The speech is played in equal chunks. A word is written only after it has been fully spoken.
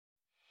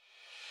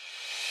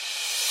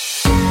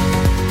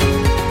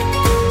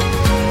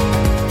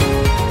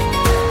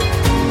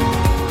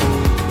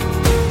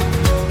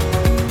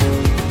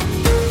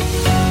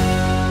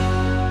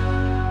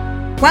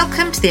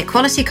Welcome to the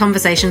Equality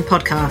Conversation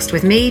podcast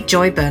with me,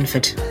 Joy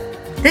Burnford.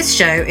 This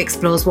show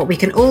explores what we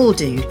can all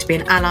do to be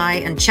an ally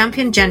and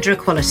champion gender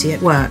equality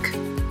at work.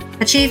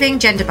 Achieving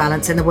gender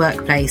balance in the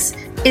workplace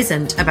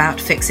isn't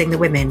about fixing the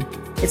women.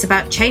 It's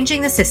about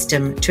changing the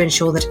system to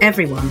ensure that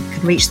everyone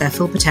can reach their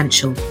full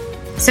potential.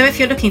 So if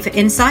you're looking for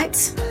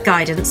insights,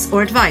 guidance,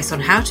 or advice on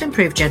how to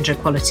improve gender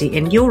equality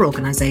in your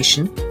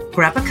organisation,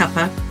 grab a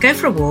cuppa, go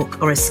for a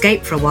walk, or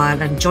escape for a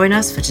while and join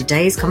us for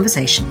today's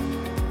conversation.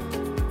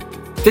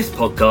 This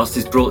podcast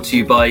is brought to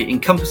you by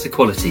Encompass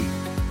Equality.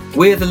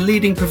 We're the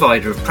leading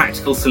provider of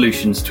practical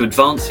solutions to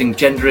advancing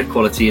gender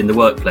equality in the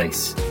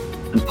workplace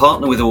and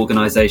partner with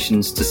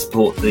organisations to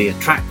support the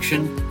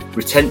attraction,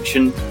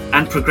 retention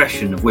and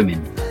progression of women.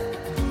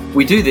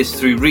 We do this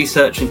through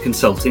research and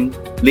consulting,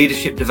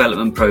 leadership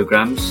development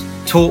programmes,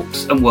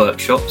 talks and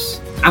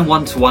workshops, and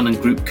one-to-one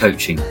and group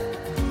coaching.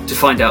 To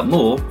find out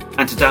more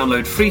and to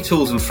download free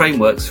tools and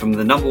frameworks from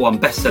the #1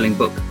 best-selling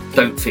book,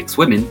 Don't Fix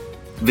Women,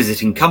 visit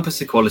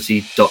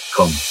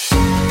encompassequality.com.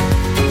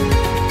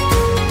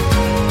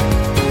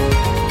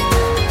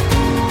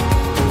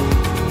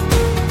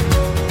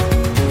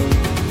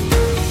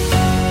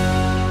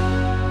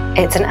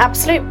 It's an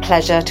absolute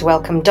pleasure to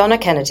welcome Donna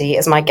Kennedy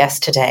as my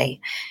guest today.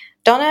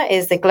 Donna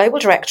is the Global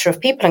Director of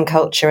People and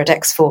Culture at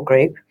X4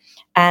 Group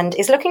and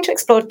is looking to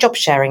explore job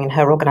sharing in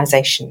her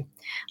organisation.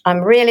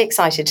 I'm really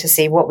excited to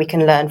see what we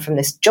can learn from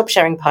this job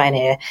sharing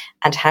pioneer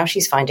and how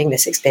she's finding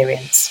this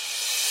experience.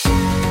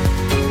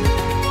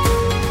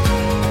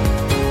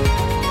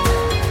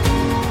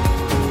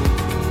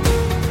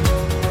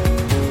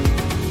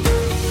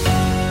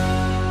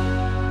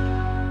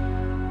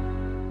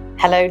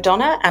 Hello,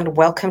 Donna, and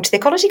welcome to the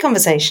Equality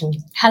Conversation.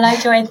 Hello,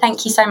 Joy, and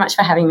thank you so much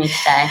for having me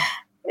today.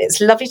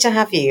 It's lovely to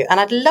have you, and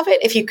I'd love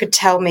it if you could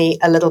tell me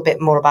a little bit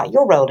more about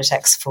your role at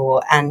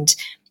X4 and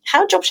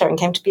how job sharing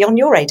came to be on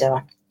your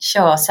radar.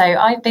 Sure. So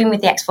I've been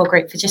with the X4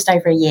 Group for just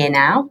over a year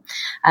now.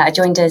 I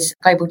joined as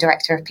Global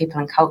Director of People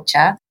and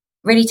Culture,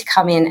 really to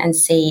come in and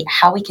see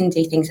how we can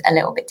do things a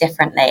little bit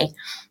differently.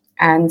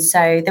 And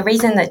so the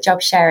reason that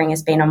job sharing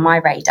has been on my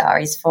radar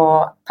is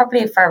for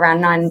around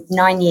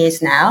nine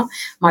years now.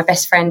 My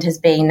best friend has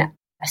been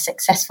a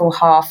successful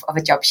half of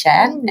a job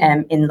share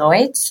in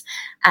Lloyd's.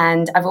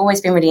 And I've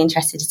always been really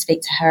interested to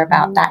speak to her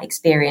about that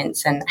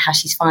experience and how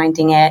she's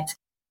finding it,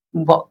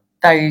 what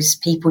those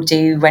people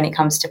do when it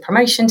comes to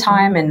promotion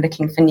time and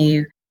looking for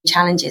new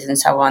challenges and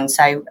so on.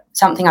 So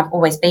something I've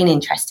always been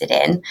interested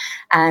in.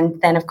 And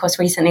then, of course,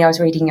 recently I was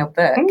reading your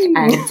book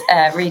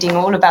and reading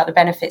all about the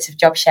benefits of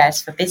job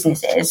shares for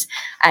businesses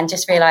and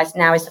just realised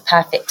now is the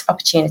perfect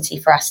opportunity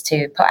for us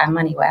to put our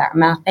money where our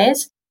mouth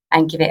is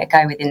and give it a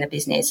go within the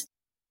business.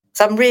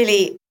 So I'm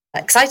really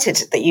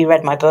excited that you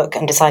read my book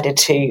and decided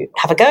to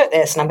have a go at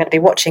this. And I'm going to be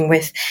watching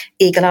with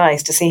eagle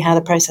eyes to see how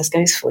the process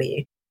goes for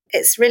you.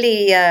 It's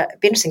really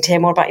be interesting to hear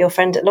more about your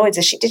friend at Lloyd's.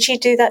 Did she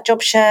do that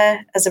job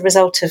share as a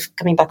result of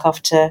coming back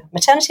after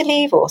maternity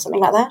leave or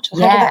something like that?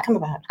 Or how did that come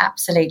about?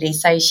 Absolutely.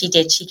 So she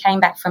did. She came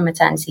back from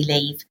maternity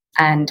leave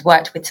and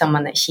worked with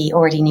someone that she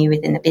already knew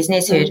within the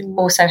business who had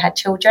also had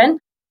children.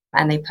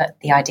 And they put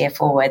the idea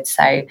forward.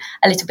 So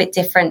a little bit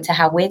different to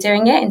how we're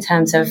doing it in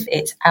terms of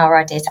it's our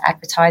idea to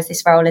advertise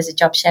this role as a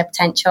job share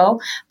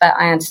potential. But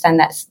I understand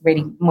that's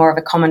really more of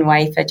a common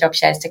way for job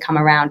shares to come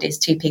around is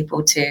two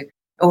people to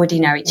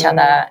already know each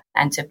other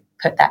and to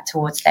put that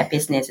towards their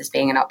business as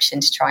being an option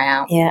to try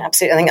out. Yeah,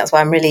 absolutely. I think that's why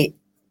I'm really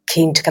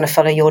keen to kind of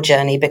follow your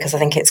journey because I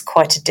think it's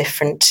quite a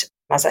different.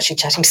 I was actually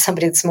chatting to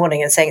somebody this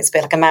morning and saying it's a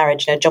bit like a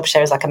marriage. Job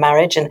share is like a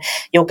marriage and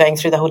you're going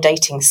through the whole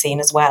dating scene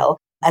as well.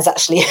 As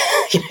actually,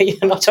 you're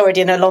not already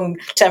in a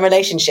long-term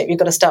relationship. You've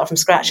got to start from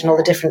scratch and all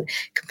the different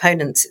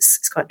components.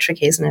 It's quite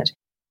tricky, isn't it?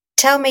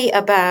 Tell me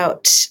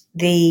about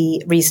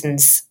the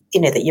reasons,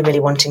 that you're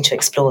really wanting to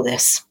explore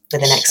this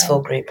within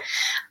X4 Group.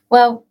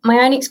 Well,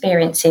 my own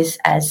experiences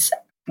as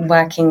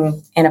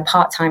working in a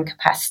part-time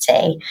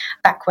capacity,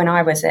 back when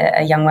I was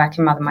a young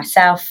working mother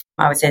myself,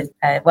 I was a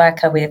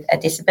worker with a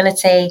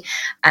disability.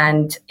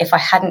 And if I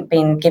hadn't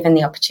been given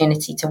the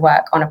opportunity to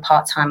work on a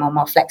part-time or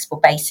more flexible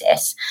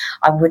basis,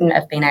 I wouldn't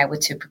have been able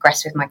to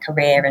progress with my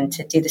career and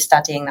to do the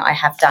studying that I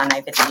have done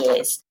over the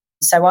years.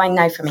 So I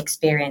know from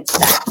experience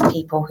that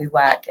people who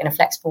work in a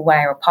flexible way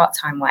or a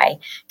part-time way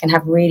can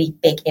have really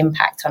big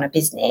impact on a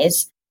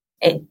business.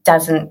 It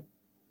doesn't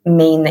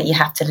mean that you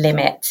have to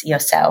limit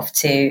yourself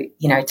to,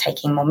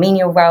 taking more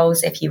menial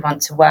roles if you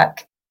want to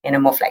work in a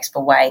more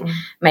flexible way.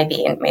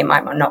 Maybe it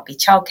might not be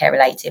childcare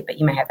related, but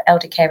you may have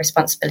elder care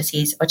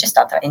responsibilities or just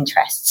other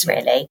interests,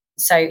 really.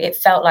 So it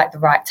felt like the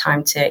right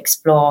time to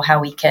explore how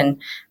we can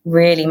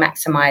really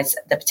maximise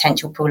the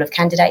potential pool of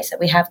candidates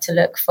that we have to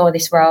look for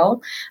this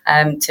role,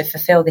 to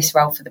fulfil this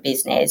role for the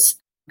business.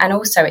 And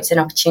also it's an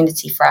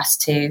opportunity for us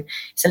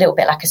it's a little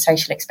bit like a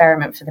social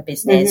experiment for the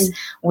business.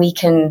 We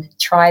can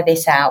try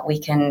this out. We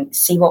can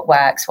see what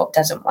works, what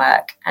doesn't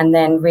work, and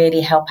then really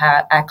help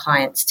our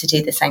clients to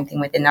do the same thing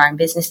within their own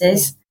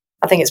businesses.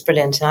 I think it's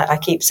brilliant. And I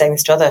keep saying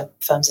this to other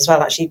firms as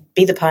well, actually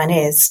be the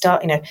pioneers,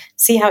 start,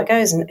 see how it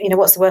goes. And,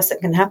 what's the worst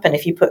that can happen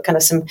if you put kind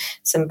of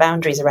some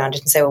boundaries around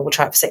it and say, well, we'll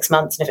try it for 6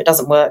 months. And if it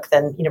doesn't work,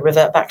 then,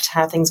 revert back to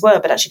how things were,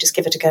 but actually just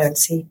give it a go and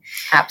see.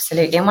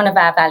 Absolutely. And one of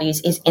our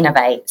values is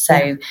innovate.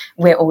 So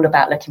we're all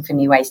about looking for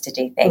new ways to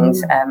do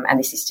things. And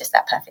this is just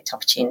that perfect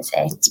opportunity.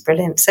 It's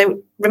brilliant.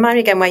 So remind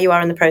me again where you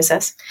are in the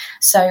process.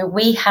 So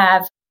we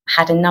have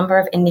had a number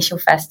of initial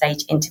first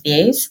stage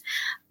interviews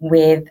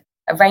with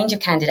a range of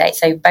candidates,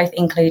 so both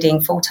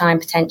including full-time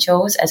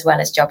potentials as well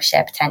as job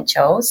share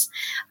potentials.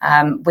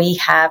 We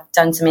have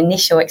done some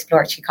initial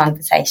exploratory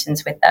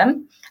conversations with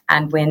them,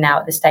 and we're now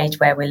at the stage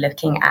where we're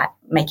looking at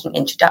making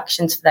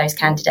introductions for those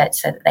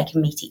candidates so that they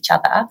can meet each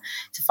other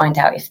to find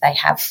out if they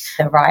have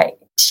the right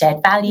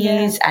shared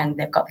values and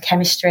they've got the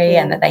chemistry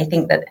and that they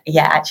think that,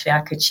 actually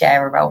I could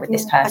share a role with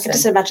this person. I can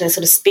just imagine a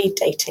sort of speed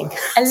dating.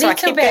 A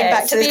little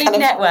bit, speed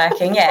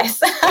networking,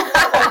 yes.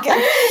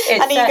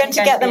 And are you going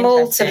to get them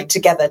all sort of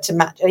together to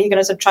match? Are you going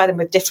to sort of try them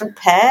with different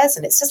pairs?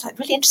 And it's just like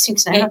really interesting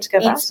to know how to go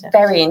about it. It's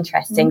very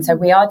interesting. So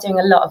we are doing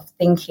a lot of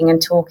thinking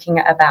and talking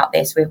about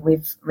this.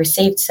 We've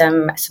received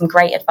some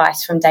great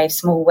advice from Dave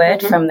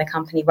Smallwood from the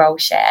company Role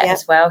Share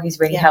as well, who's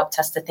really helped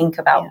us to think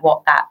about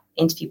what that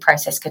interview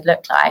process could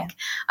look like.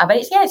 But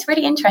it's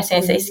really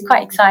interesting. It's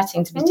quite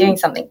exciting to be doing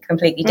something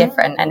completely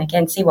different and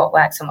again see what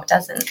works and what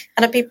doesn't.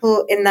 And are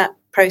people in that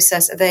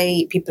process, are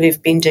they people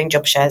who've been doing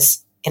job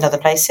shares in other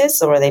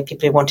places, or are they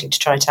people who are wanting to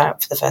try it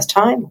out for the first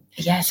time?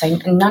 Yeah, so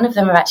none of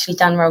them have actually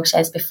done role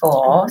shares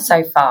before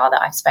so far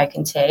that I've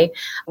spoken to.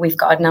 We've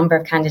got a number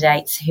of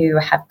candidates who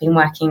have been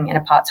working in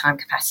a part-time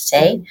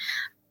capacity,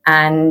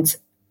 and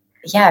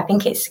I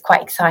think it's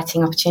quite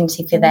exciting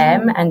opportunity for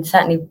them. And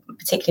certainly,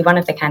 particularly one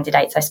of the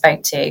candidates I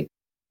spoke to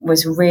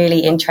was really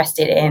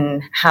interested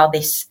in how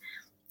us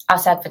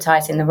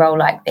advertising the role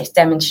like this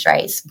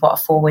demonstrates what a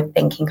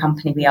forward-thinking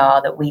company we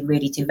are, that we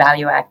really do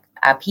value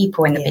our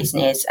people in the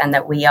business, and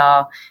that we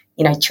are,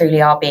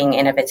 truly are being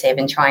innovative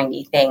and trying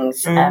new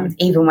things,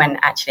 even when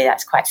actually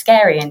that's quite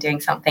scary, and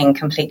doing something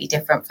completely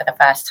different for the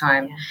first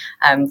time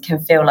can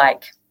feel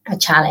like a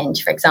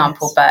challenge, for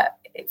example. But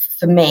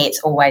for me, it's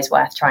always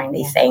worth trying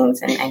these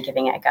things and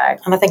giving it a go.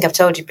 And I think I've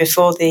told you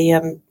before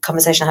the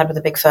conversation I had with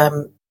a big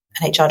firm,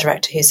 an HR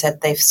director, who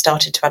said they've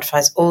started to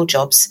advertise all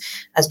jobs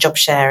as job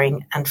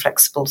sharing and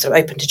flexible, so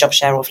open to job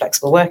share or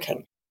flexible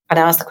working. And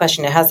I asked the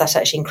question, has that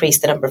actually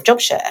increased the number of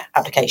job share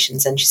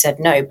applications? And she said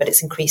no, but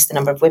it's increased the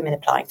number of women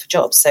applying for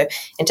jobs. So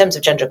in terms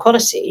of gender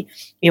equality,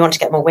 you want to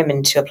get more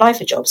women to apply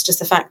for jobs. Just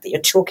the fact that you're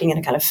talking in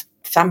a kind of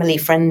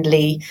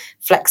family-friendly,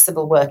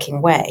 flexible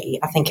working way,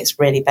 I think it's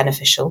really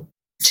beneficial.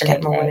 Absolutely.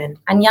 To get more women.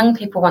 And young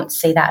people want to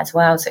see that as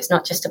well. So it's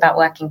not just about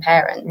working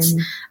parents,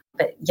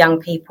 but young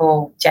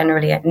people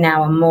generally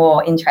now are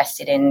more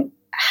interested in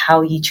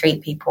how you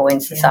treat people in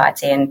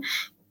society and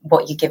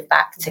what you give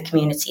back to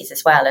communities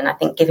as well. And I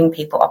think giving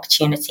people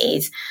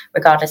opportunities,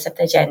 regardless of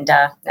their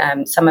gender.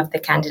 Some of the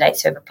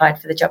candidates who have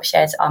applied for the job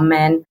shares are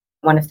men.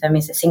 One of them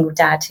is a single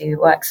dad who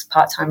works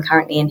part-time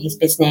currently in his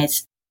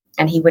business,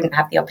 and he wouldn't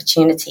have the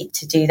opportunity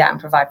to do that and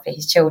provide for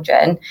his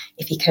children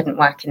if he couldn't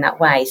work in that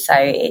way. So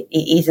it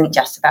isn't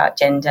just about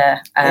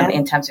gender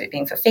in terms of it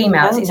being for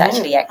females. It's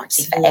actually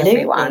equity for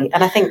everyone.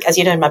 And I think, as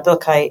you know, in my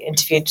book, I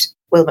interviewed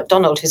Will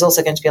McDonald, who's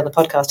also going to be on the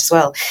podcast as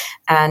well.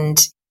 And,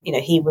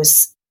 he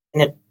was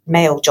in a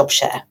male job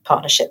share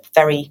partnership,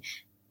 very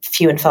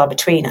few and far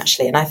between,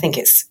 actually. And I think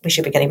we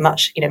should be getting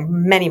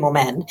many more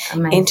men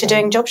into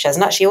doing job shares,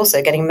 and actually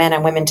also getting men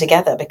and women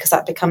together, because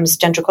that becomes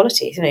gender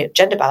equality,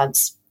 gender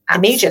balance.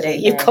 Immediately,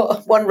 you've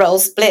got one role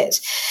split.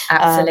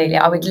 Absolutely.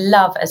 I would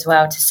love as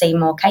well to see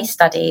more case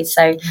studies.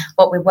 So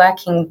what we're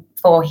working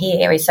for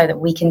here is so that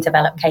we can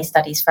develop case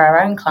studies for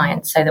our own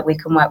clients, so that we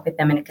can work with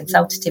them in a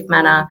consultative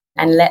manner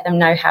and let them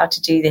know how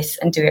to do this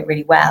and do it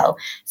really well.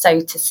 So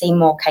to see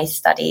more case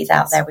studies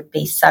out there would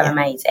be so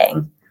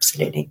amazing.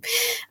 Absolutely.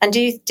 And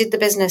did the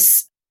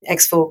business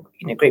X4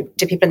 group,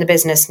 did people in the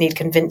business need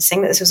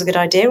convincing that this was a good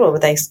idea, or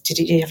did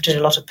you have to do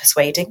a lot of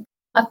persuading?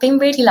 I've been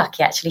really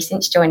lucky, actually,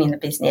 since joining the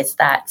business,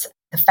 that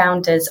the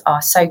founders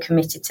are so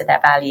committed to their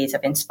values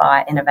of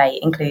inspire,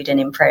 innovate, include and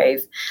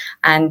improve.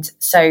 And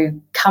so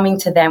coming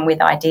to them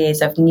with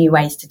ideas of new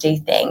ways to do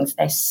things,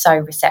 they're so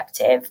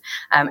receptive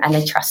and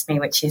they trust me,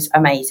 which is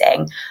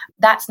amazing.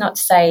 That's not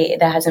to say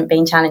there hasn't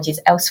been challenges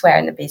elsewhere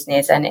in the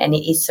business. And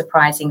it is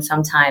surprising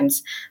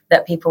sometimes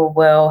that people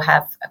will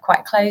have a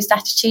quite closed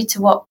attitude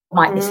to what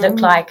might this look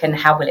like and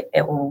how will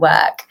it will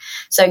work.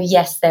 So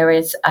yes, there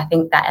is, I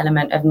think, that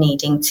element of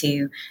needing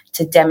to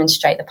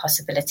demonstrate the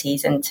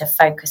possibilities and to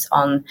focus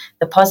on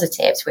the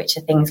positives, which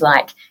are things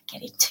like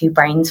getting 2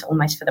 brains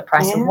almost for the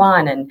price of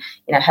one, and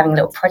having a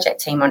little project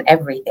team on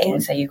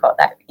everything. So you've got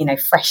that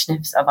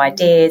freshness of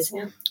ideas,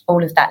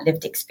 all of that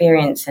lived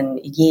experience and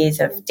years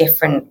of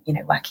different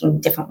working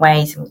different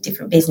ways and with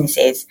different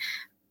businesses.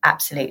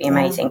 Absolutely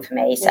amazing for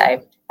me. So.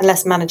 And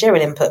less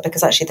managerial input,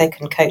 because actually they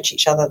can coach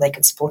each other, they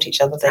can support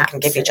each other, they can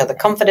give each other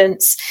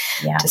confidence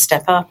to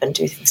step up and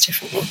do things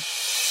differently.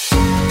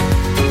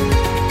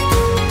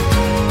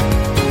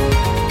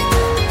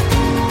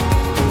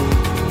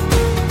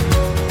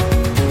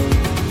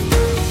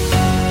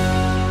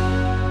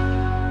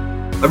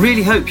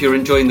 really hope you're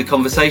enjoying the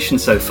conversation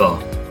so far.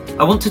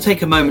 I want to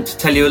take a moment to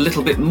tell you a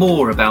little bit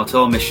more about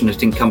our mission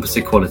at Encompass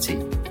Equality.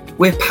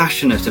 We're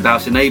passionate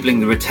about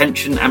enabling the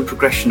retention and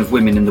progression of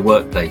women in the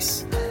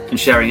workplace and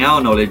sharing our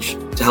knowledge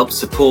to help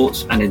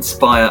support and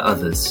inspire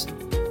others.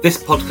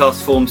 This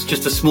podcast forms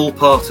just a small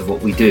part of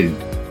what we do.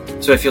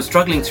 So if you're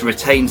struggling to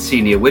retain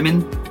senior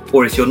women,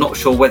 or if you're not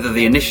sure whether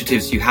the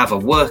initiatives you have are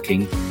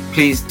working,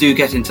 please do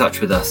get in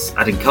touch with us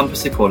at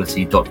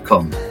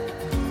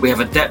encompassequality.com. We have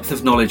a depth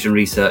of knowledge and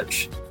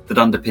research that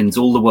underpins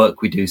all the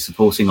work we do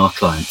supporting our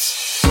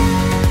clients.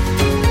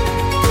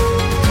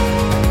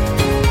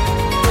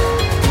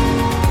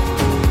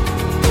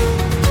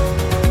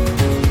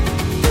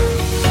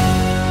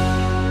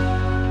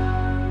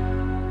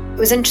 It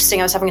was interesting.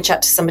 I was having a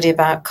chat to somebody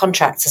about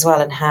contracts as well,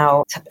 and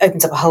how it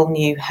opens up a whole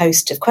new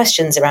host of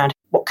questions around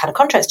what kind of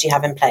contracts do you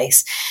have in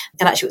place.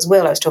 And actually, it was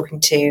Will I was talking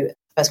to, the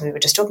person we were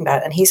just talking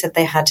about, and he said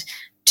they had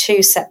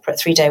 2 separate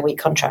 3-day-a-week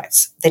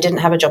contracts. They didn't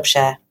have a job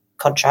share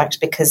contract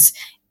because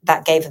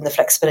that gave them the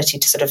flexibility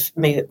to sort of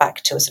move it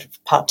back to a sort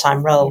of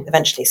part-time role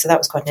eventually. So that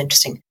was quite an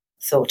interesting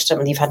thought. I don't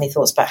know if you've had any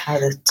thoughts about how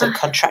the sort of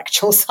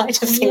contractual side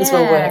of things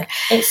will work.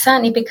 It's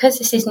certainly, because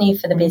this is new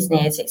for the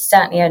business, it's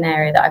certainly an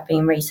area that I've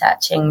been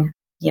researching,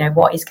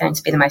 what is going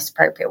to be the most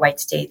appropriate way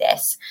to do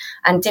this.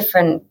 And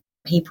different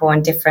people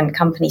and different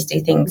companies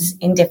do things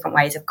in different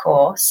ways, of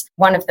course.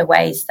 One of the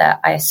ways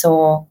that I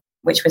saw,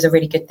 which was a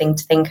really good thing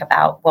to think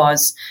about,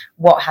 was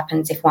what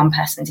happens if one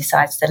person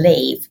decides to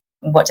leave?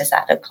 What does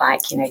that look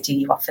like? Do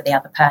you offer the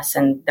other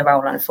person the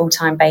role on a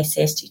full-time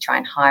basis? Do you try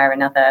and hire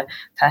another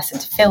person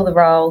to fill the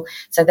role?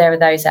 So there are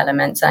those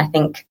elements. And I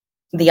think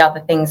the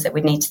other things that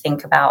we need to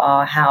think about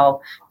are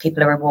how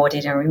people are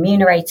rewarded and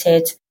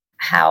remunerated,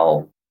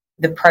 how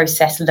the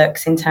process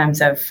looks in terms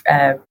of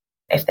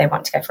if they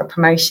want to go for a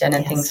promotion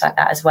and things like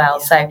that as well.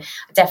 Yeah. So I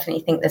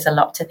definitely think there's a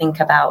lot to think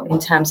about in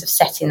terms of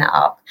setting that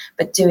up,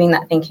 but doing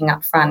that thinking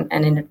up front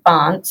and in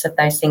advance of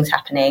those things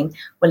happening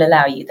will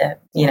allow you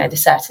the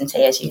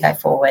certainty as you go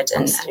forward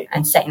and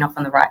setting off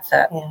on the right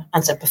foot. Yeah.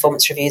 And so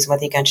performance reviews,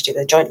 whether you're going to do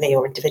them jointly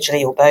or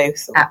individually or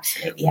both. Or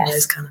absolutely, yes.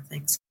 Those kind of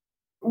things.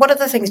 What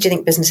other things do you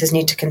think businesses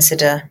need to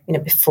consider,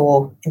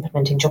 before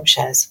implementing job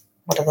shares?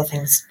 What other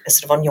things are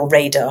sort of on your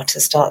radar to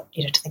start,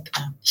 to think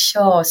about?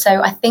 Sure.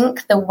 So I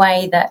think the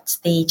way that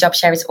the job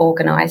share is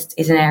organised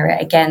is an area,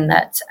 again,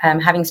 that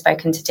having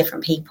spoken to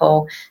different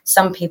people,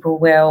 some people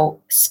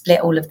will split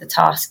all of the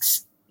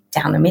tasks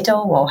down the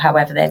middle or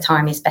however their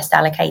time is best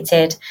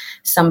allocated.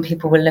 Some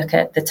people will look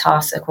at the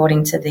tasks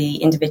according to the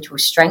individual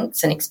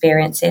strengths and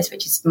experiences,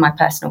 which is my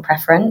personal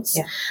preference.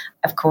 Yeah.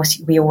 Of course,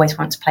 we always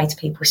want to play to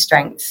people's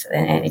strengths,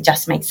 and it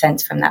just makes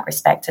sense from that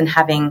respect. And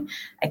having,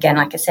 again,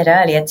 like I said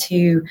earlier,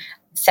 2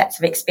 sets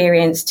of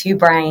experience, 2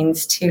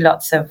 brains, 2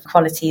 lots of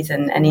qualities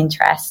and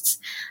interests,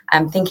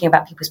 thinking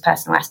about people's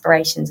personal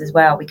aspirations as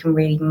well, we can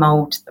really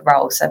mould the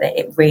role so that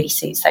it really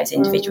suits those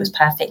individuals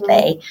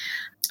perfectly.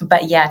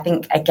 But yeah, I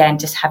think, again,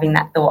 just having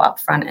that thought up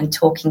front and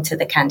talking to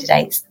the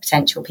candidates, the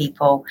potential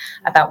people,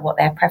 about what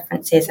their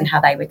preference is and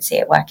how they would see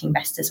it working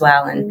best as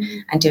well, and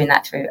doing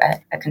that through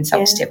a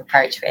consultative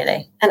approach,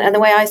 really. And the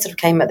way I sort of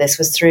came at this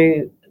was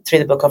through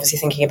the book, obviously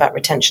thinking about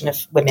retention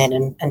of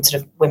women and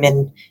sort of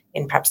women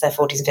in perhaps their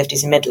 40s and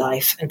 50s and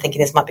midlife, and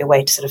thinking this might be a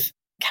way to sort of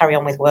carry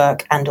on with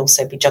work and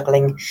also be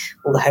juggling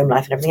all the home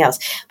life and everything else.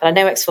 But I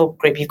know X4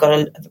 Group, you've got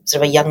a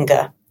sort of a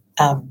younger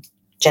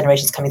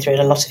generations coming through,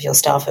 and a lot of your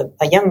staff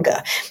are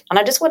younger. And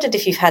I just wondered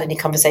if you've had any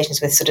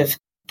conversations with sort of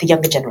the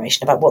younger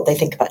generation about what they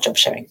think about job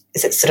sharing.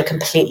 Is it sort of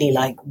completely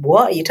like,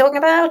 what are you talking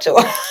about? Or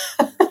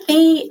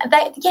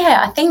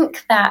I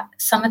think that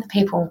some of the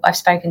people I've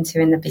spoken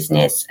to in the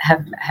business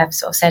have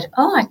sort of said,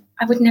 I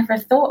would never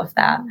have thought of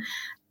that.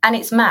 And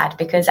it's mad,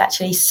 because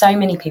actually so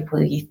many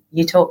people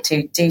you talk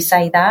to do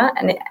say that.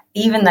 And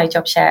even though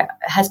job share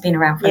has been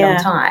around for a long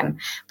time,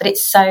 but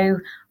it's so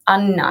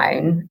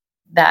unknown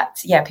that,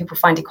 people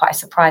find it quite a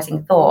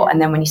surprising thought.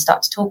 And then when you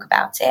start to talk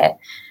about it,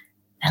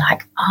 they're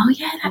like,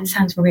 that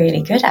sounds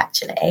really good,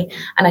 actually.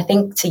 And I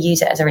think to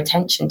use it as a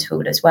retention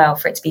tool as well,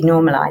 for it to be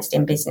normalised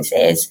in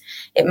businesses,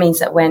 it means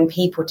that when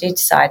people do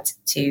decide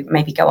to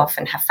maybe go off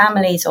and have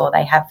families, or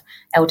they have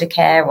elder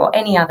care or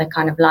any other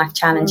kind of life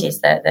challenges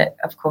that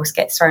of course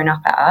gets thrown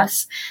up at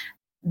us,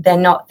 they're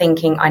not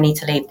thinking, I need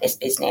to leave this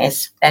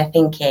business. They're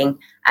thinking,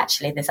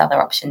 actually, there's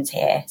other options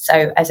here.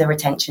 So as a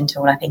retention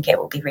tool, I think it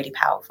will be really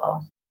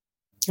powerful.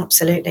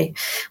 Absolutely.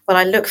 Well,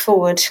 I look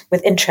forward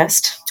with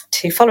interest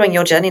to following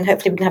your journey, and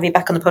hopefully we can have you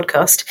back on the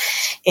podcast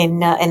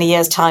in a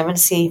year's time and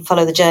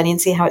follow the journey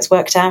and see how it's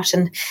worked out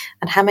and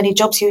how many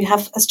jobs you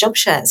have as job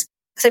shares.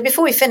 So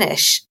before we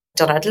finish,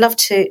 Donna, I'd love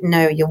to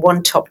know your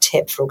one top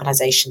tip for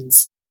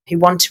organisations who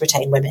want to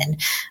retain women,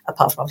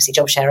 apart from obviously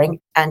job sharing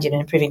and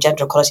improving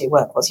gender equality at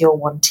work. What's your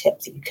one tip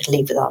that you could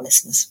leave with our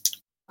listeners?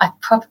 I'm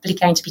probably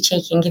going to be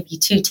cheeky and give you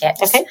 2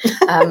 tips. Okay.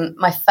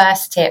 My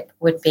first tip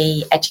would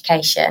be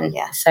education.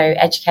 Yeah. So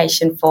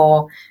education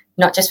for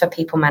not just for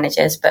people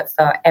managers, but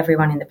for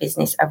everyone in the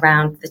business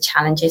around the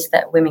challenges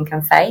that women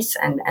can face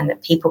and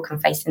that people can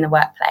face in the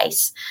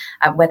workplace,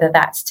 whether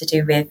that's to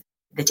do with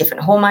the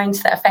different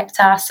hormones that affect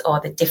us or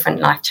the different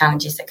life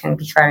challenges that can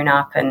be thrown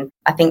up. And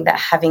I think that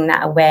having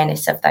that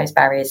awareness of those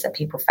barriers that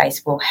people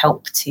face will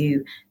help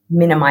to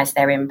minimise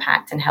their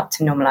impact and help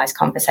to normalise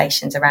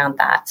conversations around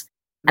that.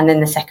 And then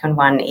the second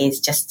one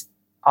is just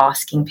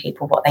asking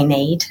people what they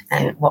need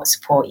and what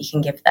support you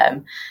can give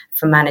them.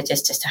 For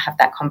managers, just to have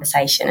that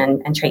conversation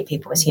and treat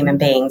people as human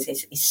beings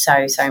is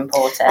so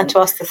important. And to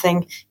ask the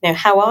thing,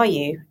 how are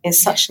you,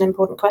 is such an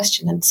important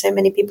question, and so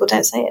many people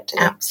don't say it, do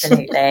they?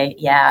 Absolutely,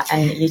 yeah.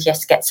 And you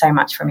just get so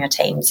much from your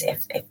teams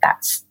if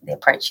that's the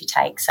approach you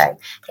take. So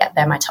yeah,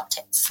 they're my top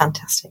tips.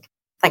 Fantastic.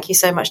 Thank you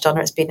so much, Donna.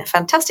 It's been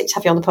fantastic to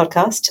have you on the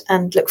podcast,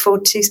 and look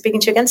forward to speaking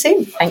to you again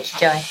soon. Thank you,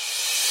 Joy.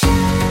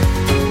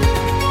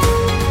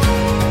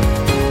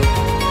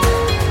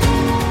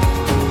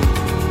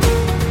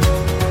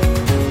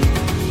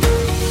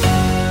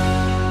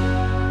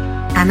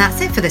 And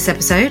that's it for this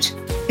episode.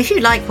 If you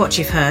like what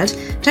you've heard,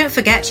 don't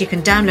forget you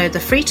can download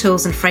the free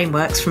tools and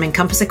frameworks from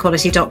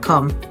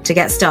encompassequality.com to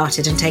get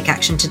started and take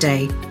action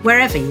today,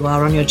 wherever you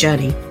are on your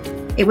journey.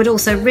 It would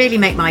also really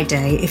make my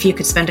day if you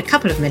could spend a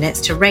couple of minutes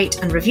to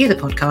rate and review the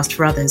podcast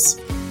for others.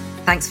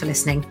 Thanks for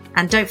listening,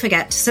 and don't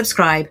forget to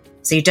subscribe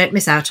so you don't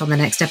miss out on the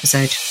next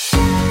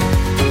episode.